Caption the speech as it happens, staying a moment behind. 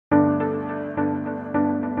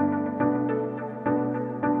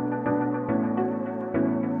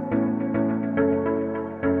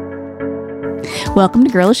Welcome to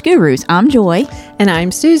Girlish Gurus. I'm Joy. And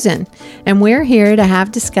I'm Susan. And we're here to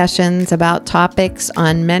have discussions about topics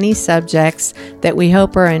on many subjects that we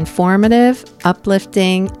hope are informative,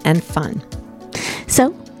 uplifting, and fun.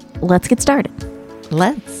 So, let's get started.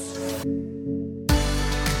 Let's.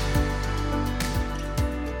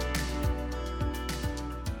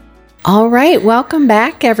 All right, welcome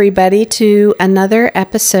back, everybody, to another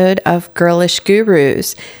episode of Girlish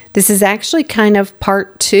Gurus. This is actually kind of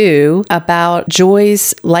part 2 about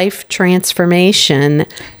Joy's life transformation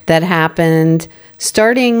that happened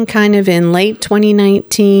starting kind of in late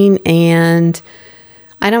 2019, and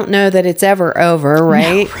I don't know that it's ever over,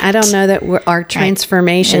 right? No, right. I don't know that our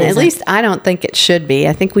transformation, right. At least I don't think it should be.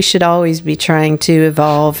 I think we should always be trying to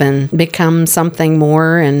evolve and become something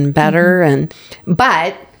more and better.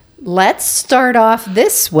 But let's start off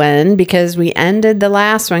this one because we ended the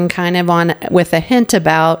last one kind of on with a hint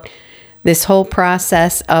about this whole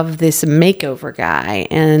process of this makeover guy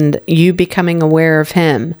and you becoming aware of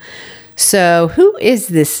him. So who is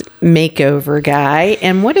this makeover guy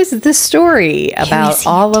and what is the story about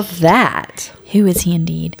all of that? Who is he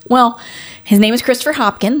indeed? Well, his name is Christopher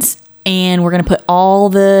Hopkins, and we're going to put all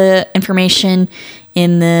the information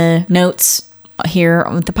in the notes here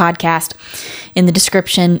on the podcast in the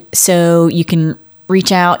description so you can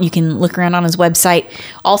reach out. You can look around on his website.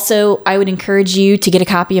 Also, I would encourage you to get a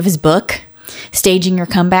copy of his book, Staging Your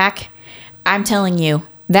Comeback. I'm telling you,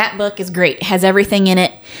 that book is great. It has everything in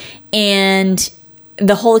it. And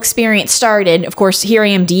the whole experience started, of course, here I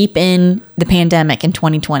am deep in the pandemic in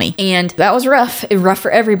 2020. And that was rough. Rough for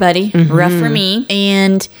everybody. Mm-hmm. Rough for me.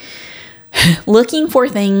 And looking for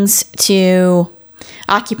things to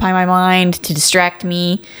occupy my mind, to distract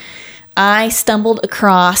me, I stumbled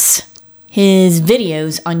across his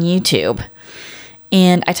videos on YouTube.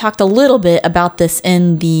 And I talked a little bit about this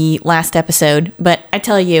in the last episode, but I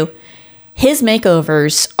tell you, his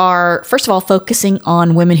makeovers are, first of all, focusing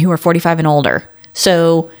on women who are 45 and older.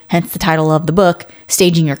 So, hence the title of the book,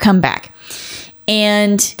 Staging Your Comeback.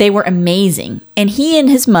 And they were amazing. And he and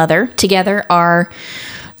his mother together are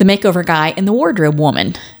the makeover guy and the wardrobe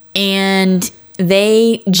woman. And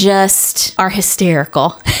they just are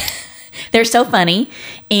hysterical. They're so funny.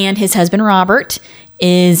 And his husband, Robert,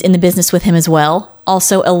 is in the business with him as well.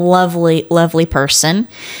 Also a lovely, lovely person.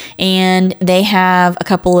 And they have a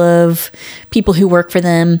couple of people who work for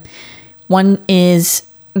them. One is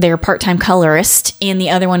their part-time colorist, and the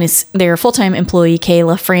other one is their full-time employee,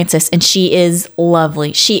 Kayla Francis, and she is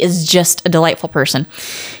lovely. She is just a delightful person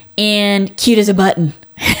and cute as a button.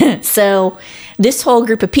 So this whole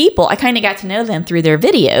group of people, I kind of got to know them through their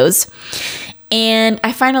videos. And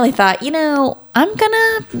I finally thought, I'm going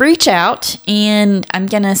to reach out and I'm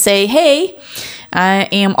going to say, hey, I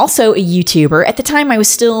am also a YouTuber. At the time, I was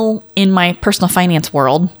still in my personal finance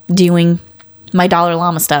world doing my Dollar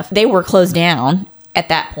Llama stuff. They were closed down at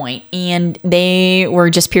that point, and they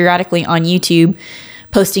were just periodically on YouTube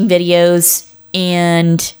posting videos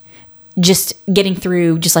and just getting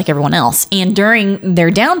through just like everyone else. And during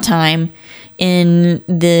their downtime in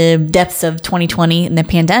the depths of 2020 and the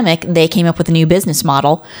pandemic, they came up with a new business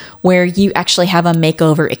model where you actually have a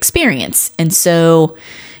makeover experience. And so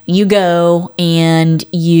you go and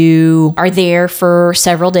you are there for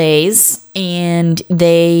several days and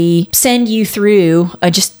they send you through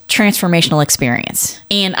a just transformational experience.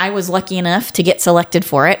 And I was lucky enough to get selected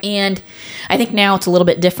for it. And I think now it's a little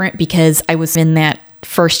bit different because I was in that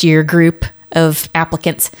first year group of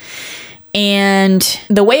applicants. And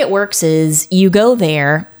the way it works is you go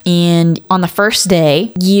there and on the first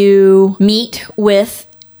day you meet with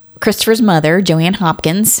Christopher's mother, Joanne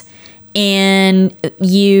Hopkins, and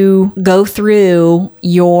you go through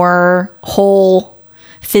your whole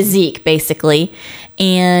physique basically,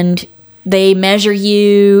 and they measure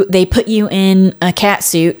you, they put you in a cat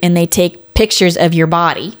suit, and they take pictures of your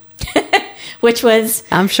body, which was,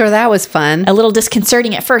 I'm sure that was fun, a little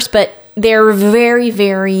disconcerting at first, but they're very,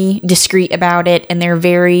 very discreet about it, and they're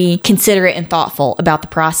very considerate and thoughtful about the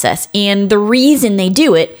process. And the reason they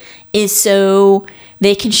do it is so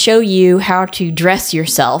they can show you how to dress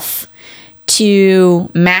yourself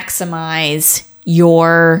to maximize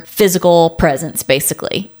your physical presence,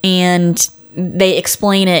 basically. And they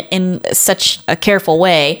explain it in such a careful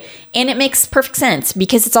way, and it makes perfect sense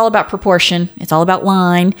because it's all about proportion. It's all about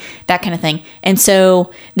line, that kind of thing. And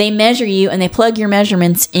so they measure you and they plug your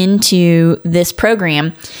measurements into this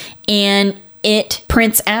program, and it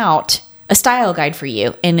prints out a style guide for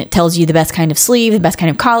you, and it tells you the best kind of sleeve, the best kind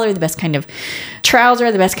of collar, the best kind of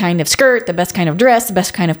trouser, the best kind of skirt, the best kind of dress, the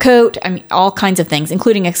best kind of coat. I mean, all kinds of things,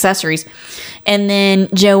 including accessories. And then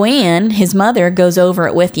Joanne, his mother, goes over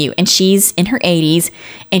it with you, and she's in her 80s,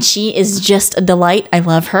 and she is just a delight. I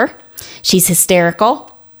love her. She's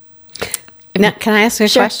hysterical. Now, can I ask a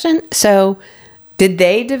question? So, did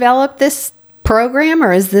they develop this program,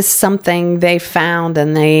 or is this something they found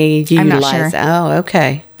and they utilized? I'm not sure. Oh,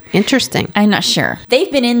 okay. Interesting. I'm not sure.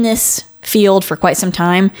 They've been in this field for quite some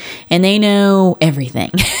time, and they know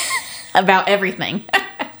everything about everything.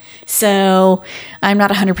 So I'm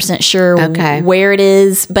not 100% sure where it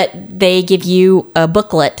is, but they give you a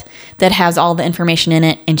booklet that has all the information in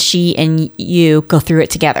it, and she and you go through it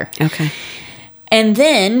together. Okay. And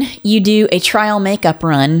then you do a trial makeup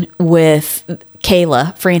run with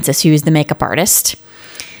Kayla Francis, who is the makeup artist,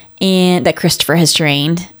 and that Christopher has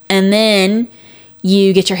trained. And then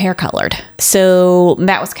you get your hair colored. So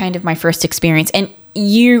that was kind of my first experience. And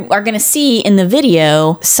you are going to see in the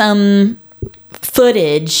video some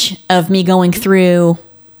footage of me going through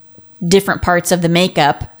different parts of the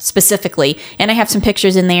makeup specifically. And I have some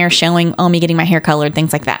pictures in there showing me getting my hair colored,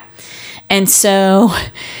 things like that. And so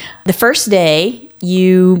the first day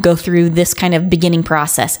you go through this kind of beginning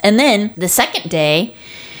process. And then the second day,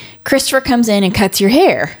 Christopher comes in and cuts your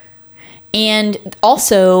hair. And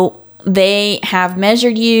also they have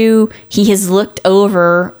measured you. He has looked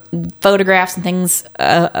over photographs and things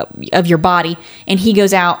of your body, and he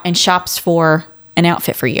goes out and shops for an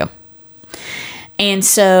outfit for you. And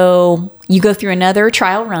so you go through another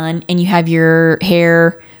trial run, and you have your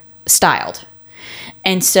hair styled.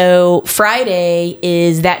 And so Friday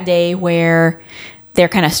is that day where they're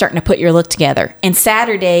kind of starting to put your look together. And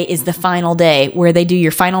Saturday is the final day where they do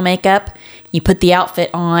your final makeup. You put the outfit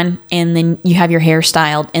on, and then you have your hair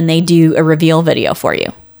styled, and they do a reveal video for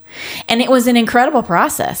you. And it was an incredible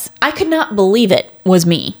process. I could not believe it was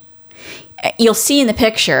me. You'll see in the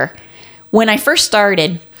picture, when I first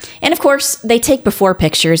started, and of course, they take before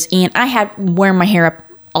pictures, and I had wearing my hair up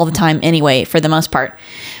all the time anyway, for the most part.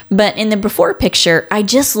 But in the before picture, I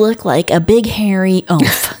just looked like a big, hairy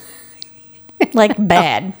oomph. Like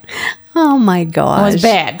bad. Oh my gosh. It was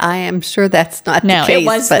bad. I am sure that's not the case. No, it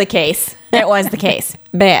was the case. It was the case.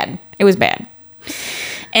 Bad. It was bad.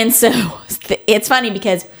 And so it's funny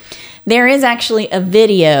because there is actually a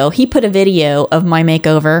video. He put a video of my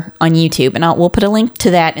makeover on YouTube, and we'll put a link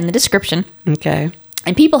to that in the description. Okay.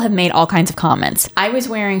 And people have made all kinds of comments. I was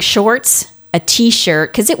wearing shorts, a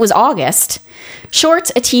t-shirt, because it was August.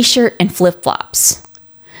 Shorts, a t-shirt, and flip-flops.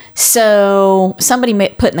 So somebody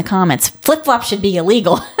put in the comments, flip-flops should be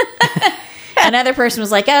illegal. Another person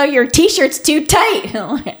was like, oh, your t-shirt's too tight.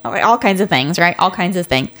 All kinds of things, right? All kinds of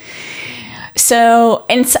things. So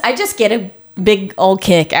I just get a big old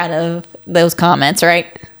kick out of those comments,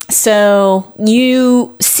 right? So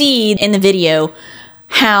you see in the video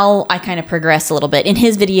how I kind of progress a little bit in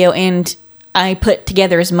his video, and I put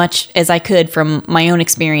together as much as I could from my own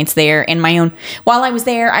experience there and my own. While I was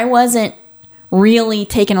there, I wasn't really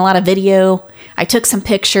taking a lot of video. I took some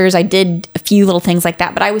pictures. I did a few little things like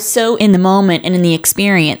that, but I was so in the moment and in the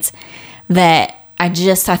experience that I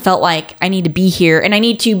felt like I need to be here, and I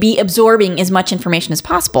need to be absorbing as much information as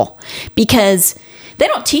possible, because they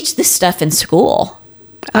don't teach this stuff in school.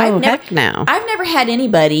 Heck no. I've never had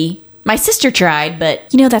anybody. My sister tried, but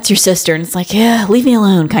that's your sister, and it's like, yeah, leave me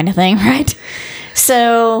alone kind of thing, right?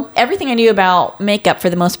 So everything I knew about makeup, for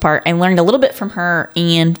the most part, I learned a little bit from her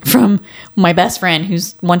and from my best friend,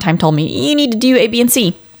 who's one time told me, you need to do A, B, and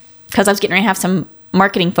C, because I was getting ready to have some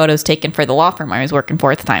marketing photos taken for the law firm I was working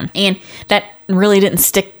for at the time. And that really didn't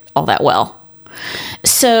stick all that well.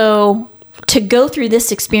 So to go through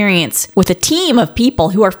this experience with a team of people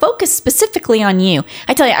who are focused specifically on you,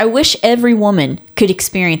 I tell you, I wish every woman could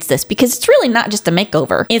experience this, because it's really not just a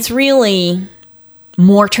makeover. It's really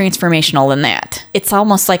more transformational than that. It's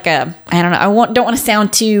almost like I don't want to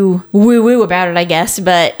sound too woo-woo about it, I guess,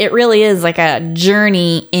 but it really is like a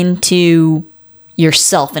journey into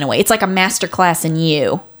yourself in a way. It's like a masterclass in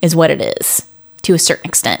you is what it is, to a certain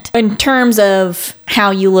extent. In terms of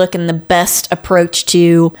how you look and the best approach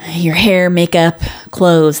to your hair, makeup,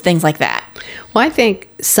 clothes, things like that. Well, I think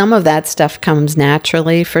some of that stuff comes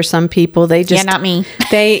naturally for some people. They just, not me.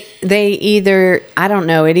 they either, I don't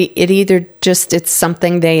know, it either just, it's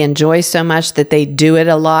something they enjoy so much that they do it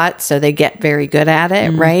a lot, so they get very good at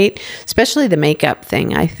it, right? Especially the makeup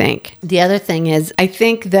thing, I think. The other thing is, I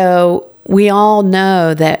think though, we all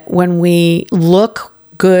know that when we look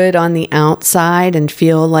good on the outside and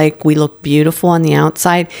feel like we look beautiful on the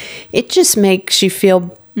outside, it just makes you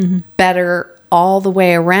feel better all the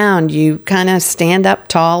way around. You kind of stand up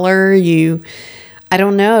taller. I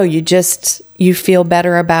don't know, you feel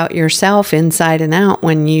better about yourself inside and out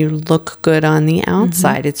when you look good on the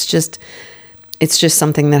outside. It's just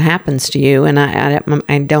something that happens to you. And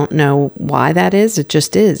I don't know why that is. It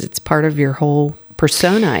just is. It's part of your whole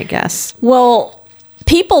persona, I guess. Well,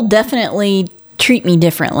 people definitely treat me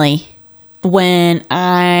differently when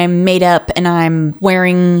I'm made up and I'm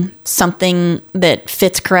wearing something that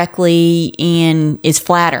fits correctly and is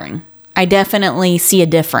flattering. I definitely see a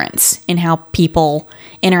difference in how people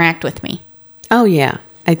interact with me. Oh yeah,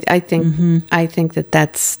 I think that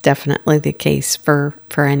that's definitely the case for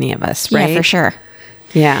any of us, right? Yeah, for sure.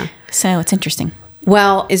 Yeah. So it's interesting.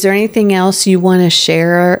 Well, is there anything else you want to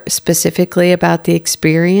share specifically about the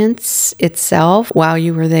experience itself while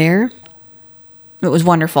you were there? It was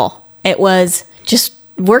wonderful. It was just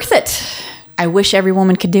worth it. I wish every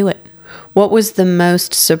woman could do it. What was the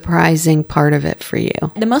most surprising part of it for you?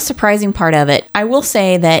 The most surprising part of it, I will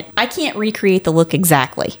say that I can't recreate the look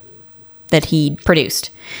exactly that he produced.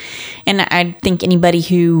 And I think anybody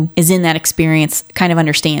who is in that experience kind of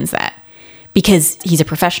understands that because he's a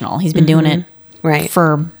professional. He's been doing it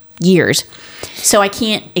for years. So I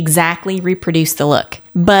can't exactly reproduce the look,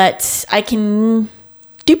 but I can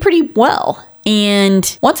do pretty well.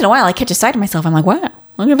 And once in a while I catch a sight of myself. I'm like, wow,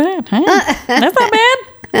 look at that. Huh? That's not bad.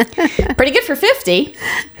 Pretty good for 50.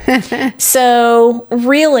 So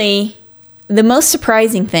really, the most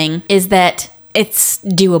surprising thing is that it's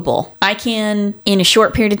doable. I can, in a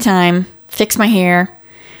short period of time, fix my hair,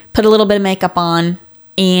 put a little bit of makeup on,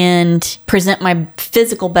 and present my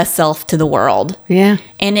physical best self to the world. Yeah.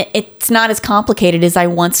 And it's not as complicated as I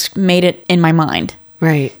once made it in my mind.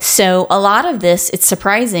 Right. So a lot of this, it's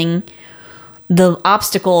surprising the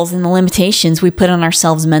obstacles and the limitations we put on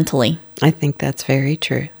ourselves mentally. I think that's very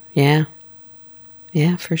true. Yeah.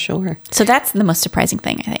 Yeah, for sure. So that's the most surprising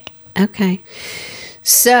thing, I think. Okay.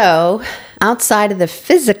 So outside of the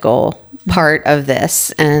physical part of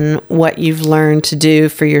this and what you've learned to do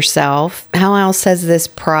for yourself, how else has this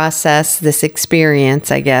process, this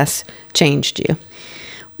experience, I guess, changed you?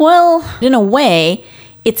 Well, in a way,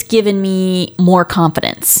 it's given me more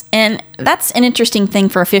confidence. And that's an interesting thing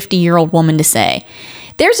for a 50-year-old woman to say.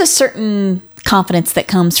 There's a certain confidence that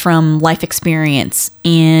comes from life experience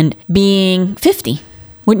and being 50.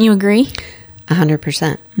 Wouldn't you agree?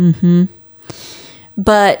 100%. Mm-hmm.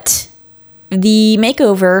 But the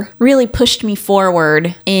makeover really pushed me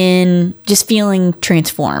forward in just feeling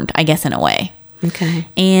transformed, I guess, in a way. Okay.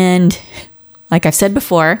 And like I've said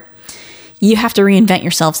before, you have to reinvent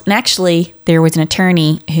yourselves. And actually, there was an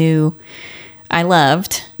attorney who I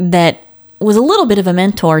loved that was a little bit of a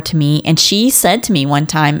mentor to me. And she said to me one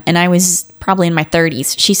time, and I was probably in my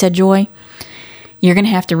 30s, she said, Joy, you're going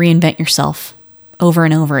to have to reinvent yourself over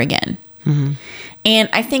and over again. Mm-hmm. And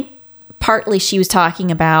I think partly she was talking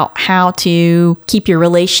about how to keep your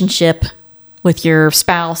relationship with your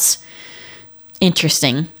spouse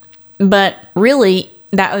interesting. But really,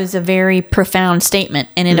 that was a very profound statement,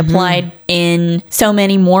 and it applied in so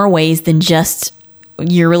many more ways than just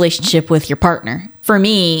your relationship with your partner. For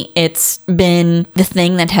me, it's been the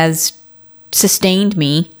thing that has sustained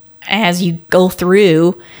me as you go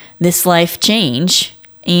through this life change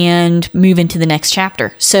and move into the next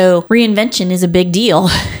chapter. So reinvention is a big deal.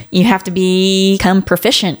 You have to become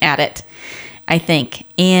proficient at it, I think.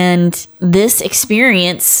 And this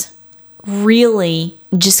experience really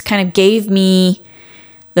just kind of gave me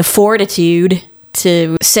the fortitude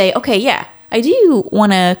to say, okay, yeah, I do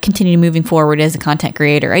want to continue moving forward as a content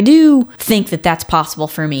creator. I do think that that's possible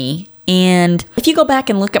for me. And if you go back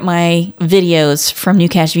and look at my videos from New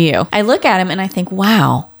Cash View, I look at them and I think,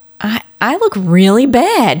 wow, I look really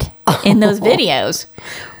bad in those videos.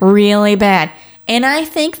 Really bad. And I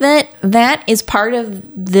think that that is part of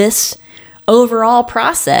this overall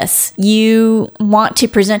process. You want to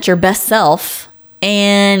present your best self,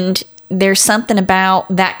 and there's something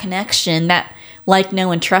about that connection, that like,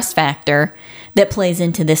 know, and trust factor that plays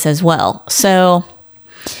into this as well. So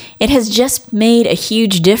it has just made a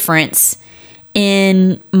huge difference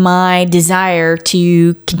in my desire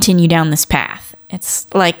to continue down this path.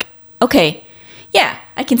 It's like, okay, yeah,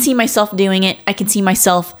 I can see myself doing it. I can see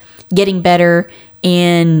myself getting better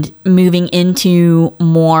and moving into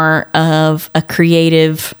more of a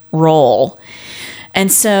creative role.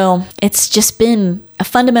 And so it's just been a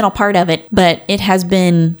fundamental part of it, but it has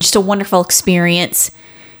been just a wonderful experience,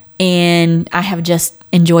 and I have just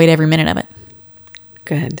enjoyed every minute of it.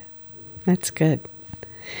 Good. That's good.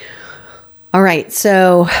 All right.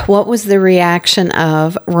 So what was the reaction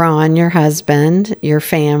of Ron, your husband, your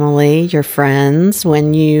family, your friends,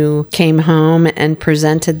 when you came home and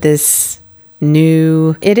presented this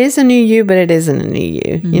new, it is a new you, but it isn't a new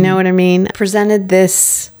you. You know what I mean? Presented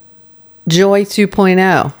this Joy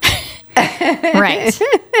 2.0. Right.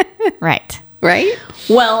 Right. Right?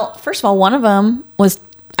 Well, first of all, one of them was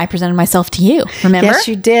I presented myself to you. Remember? Yes,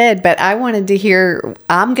 you did. But I wanted to hear,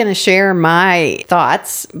 I'm going to share my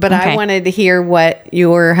thoughts, but I wanted to hear what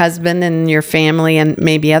your husband and your family and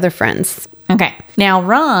maybe other friends. Okay. Now,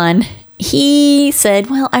 Ron, he said,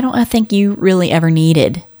 well, I think you really ever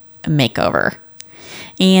needed a makeover.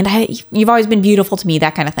 And you've always been beautiful to me,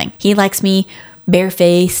 that kind of thing. He likes me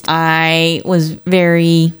barefaced. I was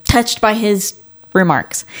very touched by his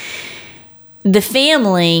remarks. The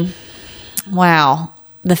family, wow,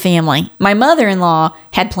 the family. My mother-in-law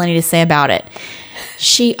had plenty to say about it.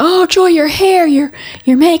 Oh, Joy, your hair, your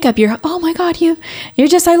makeup, oh my God, you're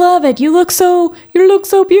just, I love it. You look so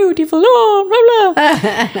beautiful. Oh, blah,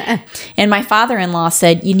 blah. And my father-in-law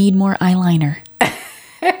said, you need more eyeliner.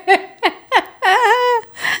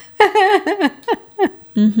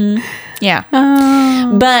 Yeah.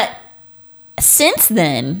 Oh. But since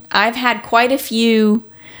then, I've had quite a few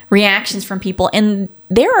reactions from people, and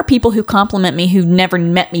there are people who compliment me who've never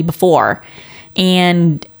met me before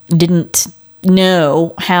and didn't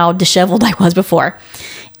know how disheveled I was before.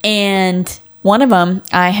 And one of them,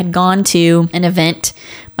 I had gone to an event.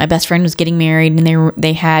 My best friend was getting married, and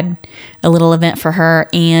they had a little event for her,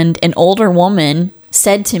 and an older woman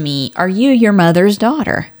said to me, "Are you your mother's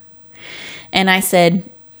daughter?" And I said,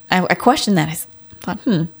 I questioned that. I thought,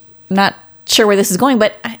 I'm not sure where this is going,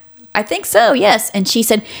 but I think so, yes. And she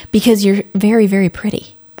said, because you're very, very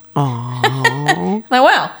pretty. Aww. Like,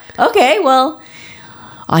 wow. Okay, well,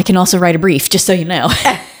 I can also write a brief, just so you know.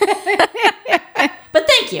 But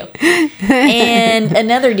thank you. And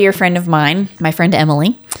another dear friend of mine, my friend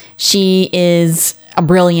Emily, she is a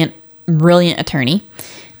brilliant, brilliant attorney.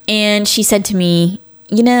 And she said to me,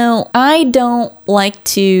 I don't like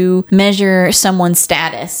to measure someone's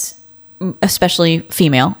status, especially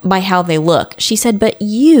female, by how they look. She said, but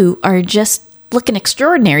you are just looking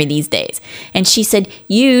extraordinary these days. And she said,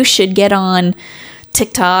 you should get on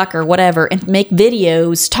TikTok or whatever and make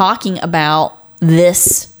videos talking about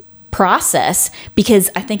this process, because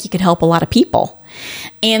I think you could help a lot of people.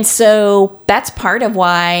 And so that's part of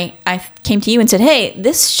why I came to you and said, hey,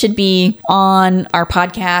 this should be on our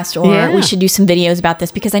podcast, or we should do some videos about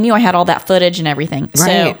this, because I knew I had all that footage and everything. Right.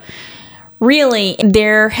 So really,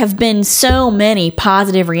 there have been so many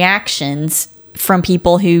positive reactions from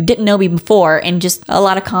people who didn't know me before, and just a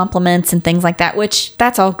lot of compliments and things like that, which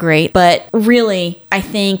that's all great. But really, I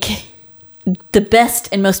think the best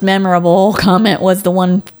and most memorable comment was the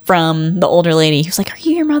one from the older lady who's like, are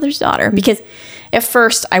you your mother's daughter? Because at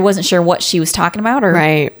first I wasn't sure what she was talking about.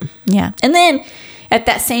 Right. Yeah. And then at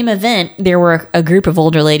that same event, there were a group of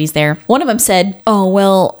older ladies there. One of them said, oh,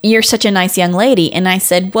 well, you're such a nice young lady. And I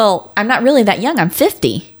said, well, I'm not really that young. I'm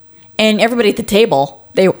 50. And everybody at the table,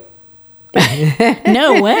 they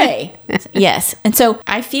no way. Yes. And so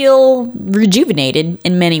I feel rejuvenated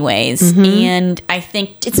in many ways. And I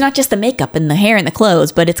think it's not just the makeup and the hair and the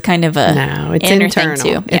clothes, but it's kind of it's inner internal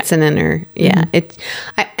thing too. It's an inner,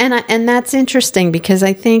 and that's interesting, because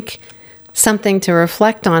I think something to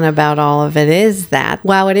reflect on about all of it is that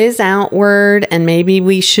while it is outward, and maybe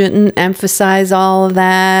we shouldn't emphasize all of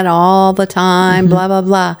that all the time, blah, blah,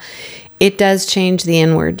 blah, it does change the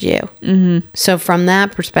inward you. So from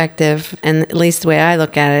that perspective, and at least the way I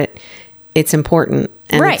look at it, it's important.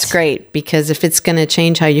 And it's great, because if it's going to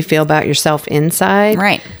change how you feel about yourself inside,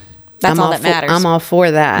 that's all that matters. I'm all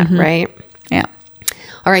for that, right? Yeah.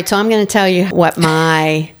 All right, so I'm going to tell you what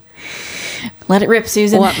my... Let it rip,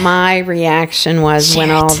 Susan. What my reaction was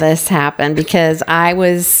when all this happened, because I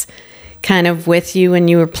was kind of with you when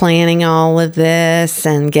you were planning all of this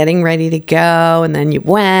and getting ready to go, and then you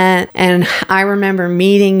went. And I remember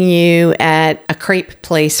meeting you at a crepe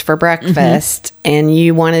place for breakfast, and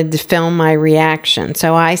you wanted to film my reaction.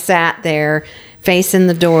 So I sat there facing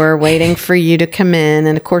the door waiting for you to come in.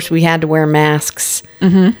 And of course we had to wear masks.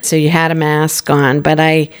 So you had a mask on, but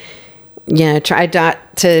I, tried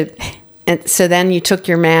to, and so then you took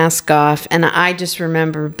your mask off, and I just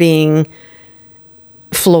remember being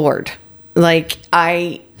floored. Like,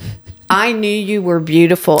 I knew you were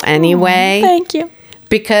beautiful anyway. Thank you.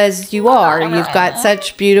 Because you are. You've got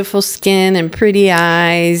such beautiful skin and pretty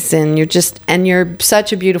eyes, and you're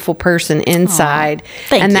such a beautiful person inside.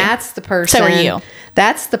 Thank you. That's the person. So are you.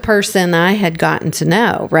 That's the person I had gotten to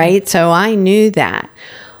know, right? So I knew that.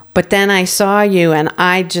 But then I saw you, and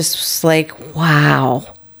I just was like,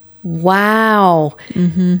 wow.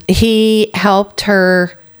 He helped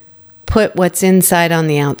her put what's inside on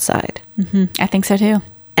the outside. I think so too.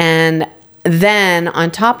 And then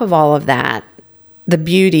on top of all of that, the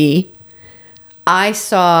beauty, I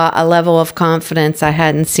saw a level of confidence I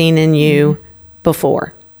hadn't seen in you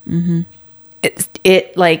before. Mm-hmm.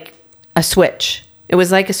 It like a switch. It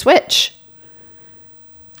was like a switch.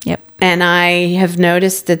 Yep. And I have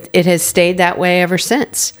noticed that it has stayed that way ever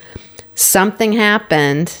since. Something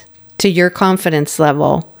happened to your confidence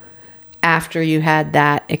level after you had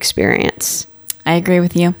that experience. I agree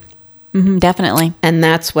with you. Mm-hmm, definitely. And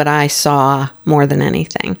that's what I saw more than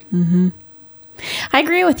anything. Mm-hmm. I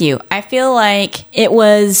agree with you. I feel like it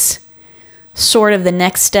was sort of the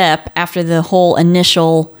next step after the whole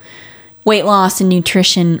initial weight loss and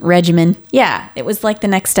nutrition regimen. Yeah, it was like the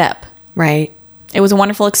next step. Right. It was a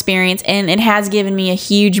wonderful experience, and it has given me a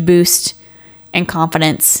huge boost in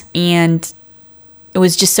confidence, and it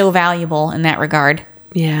was just so valuable in that regard.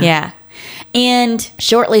 Yeah. Yeah. And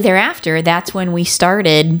shortly thereafter, that's when we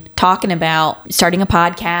started talking about starting a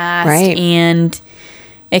podcast. Right. And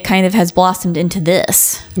it kind of has blossomed into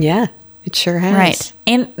this. Yeah, it sure has. Right.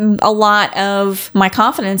 And a lot of my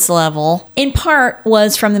confidence level, in part,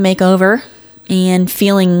 was from the makeover and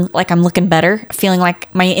feeling like I'm looking better, feeling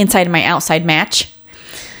like my inside and my outside match.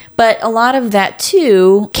 But a lot of that,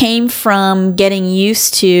 too, came from getting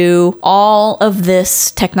used to all of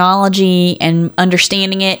this technology and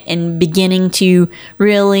understanding it and beginning to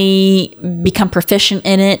really become proficient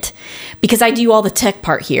in it, because I do all the tech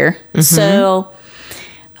part here. Mm-hmm. So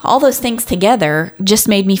all those things together just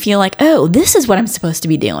made me feel like, oh, this is what I'm supposed to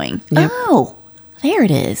be doing. Yep. Oh, there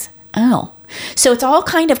it is. Oh. So it's all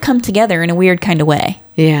kind of come together in a weird kind of way.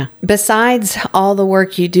 Yeah. Besides all the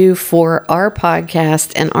work you do for our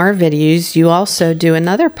podcast and our videos, you also do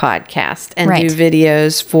another podcast and do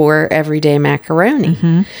videos for Everyday Macaroni.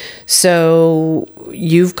 Mm-hmm. So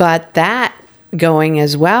you've got that going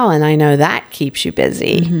as well, and I know that keeps you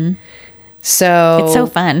busy. Mm-hmm. So it's so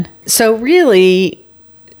fun. So really,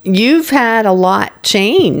 you've had a lot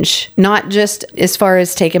change, not just as far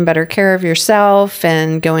as taking better care of yourself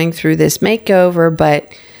and going through this makeover,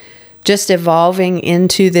 but just evolving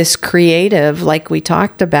into this creative, like we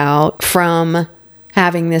talked about, from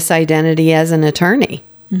having this identity as an attorney.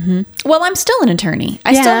 Mm-hmm. Well, I'm still an attorney.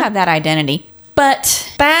 I still have that identity.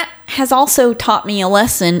 But that has also taught me a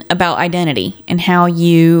lesson about identity and how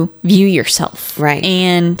you view yourself. Right.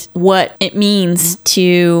 And what it means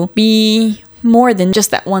to be more than just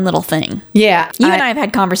that one little thing. Yeah. You and I have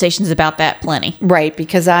had conversations about that plenty. Right,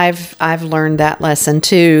 because I've learned that lesson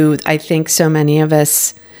too. I think so many of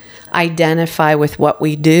us identify with what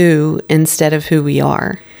we do instead of who we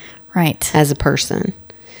are. Right. As a person.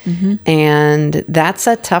 Mm-hmm. And that's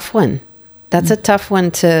a tough one. That's a tough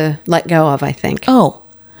one to let go of, I think. Oh,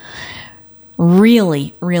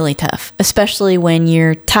 really, really tough. Especially when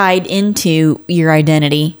you're tied into your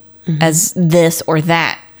identity as this or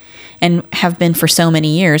that. And have been for so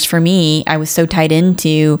many years. For me, I was so tied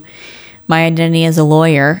into my identity as a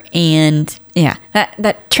lawyer. And yeah,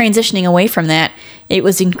 that transitioning away from that, it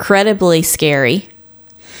was incredibly scary.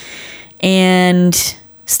 And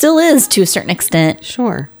still is to a certain extent.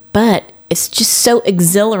 Sure. But it's just so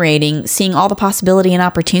exhilarating seeing all the possibility and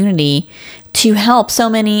opportunity to help so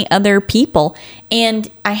many other people. And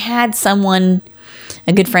I had someone,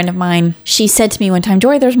 a good friend of mine, she said to me one time,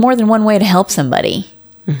 Joy, there's more than one way to help somebody.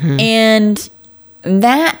 Mm-hmm. And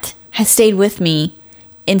that has stayed with me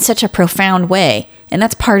in such a profound way. And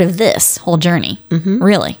that's part of this whole journey,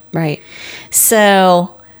 really. Right.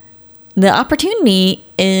 So the opportunity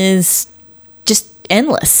is just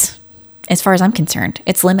endless as far as I'm concerned.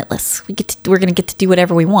 It's limitless. We're going to get to do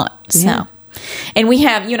whatever we want. So. Yeah. And you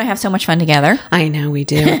and I have so much fun together. I know we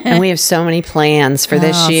do. And we have so many plans for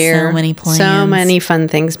this year. So many plans. So many fun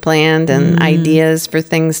things planned and ideas for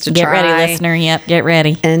things to try. Get ready, listener. Yep, get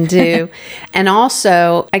ready. And do. And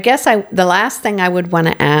also, I guess the last thing I would want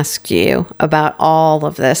to ask you about all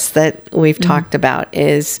of this that we've talked about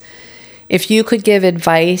is if you could give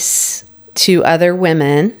advice to other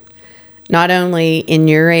women, not only in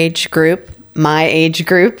your age group, my age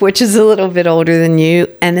group, which is a little bit older than you,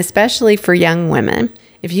 and especially for young women,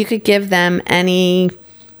 if you could give them any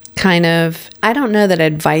kind of, I don't know that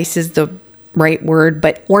advice is the right word,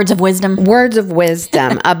 but words of wisdom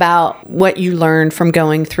about what you learned from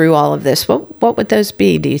going through all of this, what would those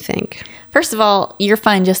be, do you think? First of all, you're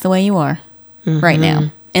fine just the way you are right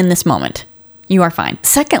now, in this moment. You are fine.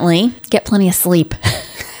 Secondly, get plenty of sleep.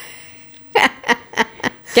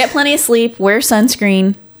 Get plenty of sleep, wear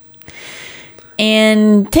sunscreen,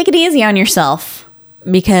 and take it easy on yourself,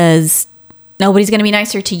 because nobody's going to be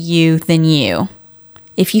nicer to you than you.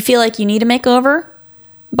 If you feel like you need a makeover,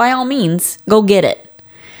 by all means, go get it.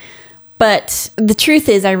 But the truth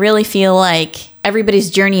is, I really feel like everybody's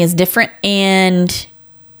journey is different, and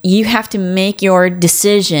you have to make your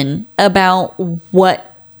decision about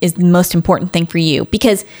what is the most important thing for you.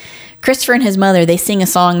 Because Christopher and his mother, they sing a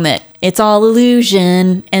song that it's all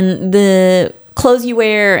illusion, and the clothes you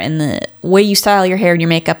wear and the way you style your hair and your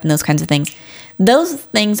makeup and those kinds of things, those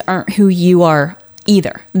things aren't who you are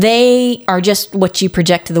either. They are just what you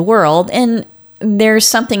project to the world. And there's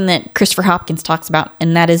something that Christopher Hopkins talks about,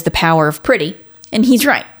 and that is the power of pretty. And he's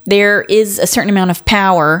right. There is a certain amount of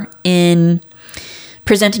power in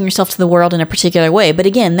presenting yourself to the world in a particular way. But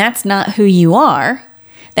again, that's not who you are.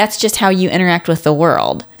 That's just how you interact with the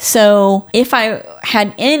world. So if I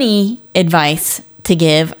had any advice to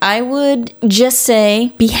give, I would just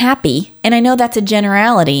say be happy. And I know that's a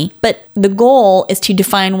generality, but the goal is to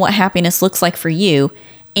define what happiness looks like for you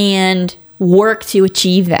and work to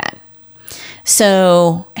achieve that.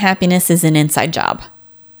 So happiness is an inside job.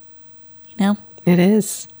 You know? It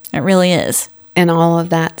is. It really is. And all of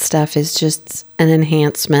that stuff is just an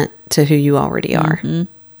enhancement to who you already are. Mm-hmm.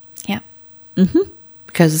 Yeah. Mm-hmm.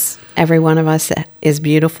 Because every one of us is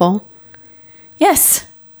beautiful. Yes.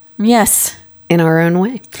 Yes. In our own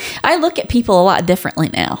way. I look at people a lot differently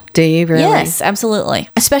now. Do you really? Yes, absolutely.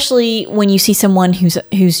 Especially when you see someone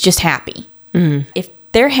who's just happy. Mm. If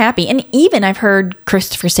they're happy, and even I've heard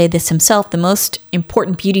Christopher say this himself, the most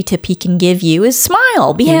important beauty tip he can give you is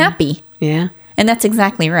smile, be happy. Yeah. And that's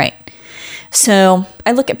exactly right. So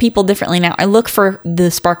I look at people differently now. I look for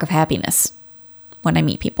the spark of happiness when I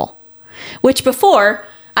meet people. Which before,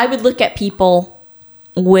 I would look at people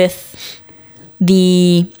with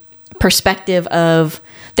the perspective of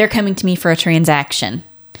they're coming to me for a transaction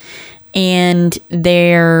and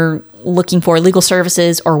they're looking for legal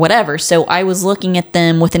services or whatever. So I was looking at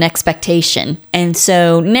them with an expectation. And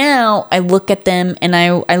so now I look at them and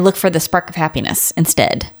I look for the spark of happiness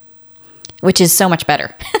instead, which is so much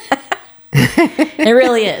better. It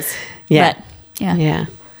really is. Yeah. But, yeah. Yeah.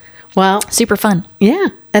 Well, super fun. Yeah.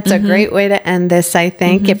 That's a great way to end this, I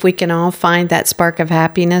think. If we can all find that spark of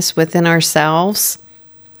happiness within ourselves,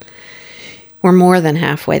 we're more than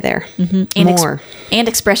halfway there. And more. And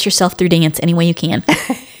express yourself through dance any way you can.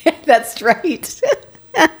 That's right.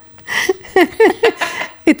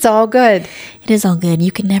 It's all good. It is all good.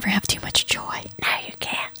 You can never have too much joy. No, you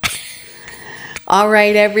can't. All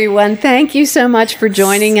right, everyone. Thank you so much for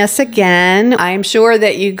joining us again. I'm sure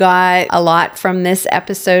that you got a lot from this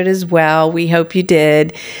episode as well. We hope you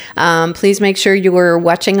did. Please make sure you were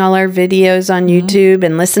watching all our videos on YouTube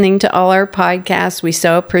and listening to all our podcasts. We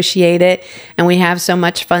so appreciate it. And we have so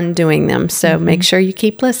much fun doing them. So make sure you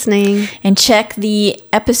keep listening. And check the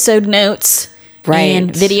episode notes. Right.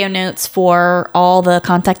 And video notes for all the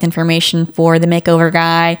contact information for the makeover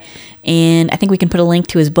guy. And I think we can put a link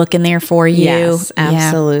to his book in there for you. Yes,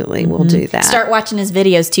 absolutely. We'll do that. Start watching his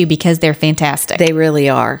videos too, because they're fantastic. They really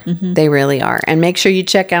are. They really are. And make sure you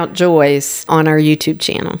check out Joy's on our YouTube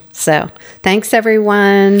channel. So thanks,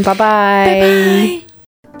 everyone. Bye-bye. Bye-bye.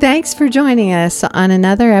 Thanks for joining us on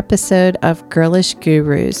another episode of Girlish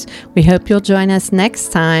Gurus. We hope you'll join us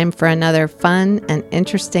next time for another fun and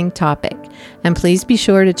interesting topic. And please be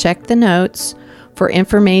sure to check the notes for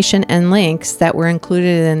information and links that were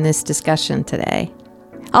included in this discussion today.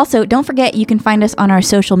 Also, don't forget you can find us on our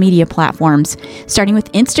social media platforms, starting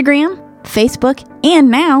with Instagram, Facebook, and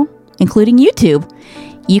now, including YouTube.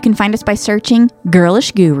 You can find us by searching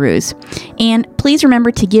Girlish Gurus. And please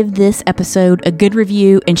remember to give this episode a good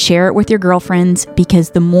review and share it with your girlfriends,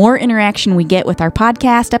 because the more interaction we get with our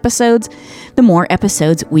podcast episodes, the more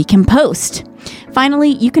episodes we can post. Finally,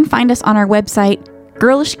 you can find us on our website,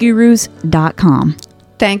 girlishgurus.com.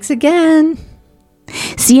 Thanks again.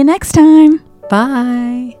 See you next time.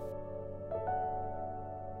 Bye.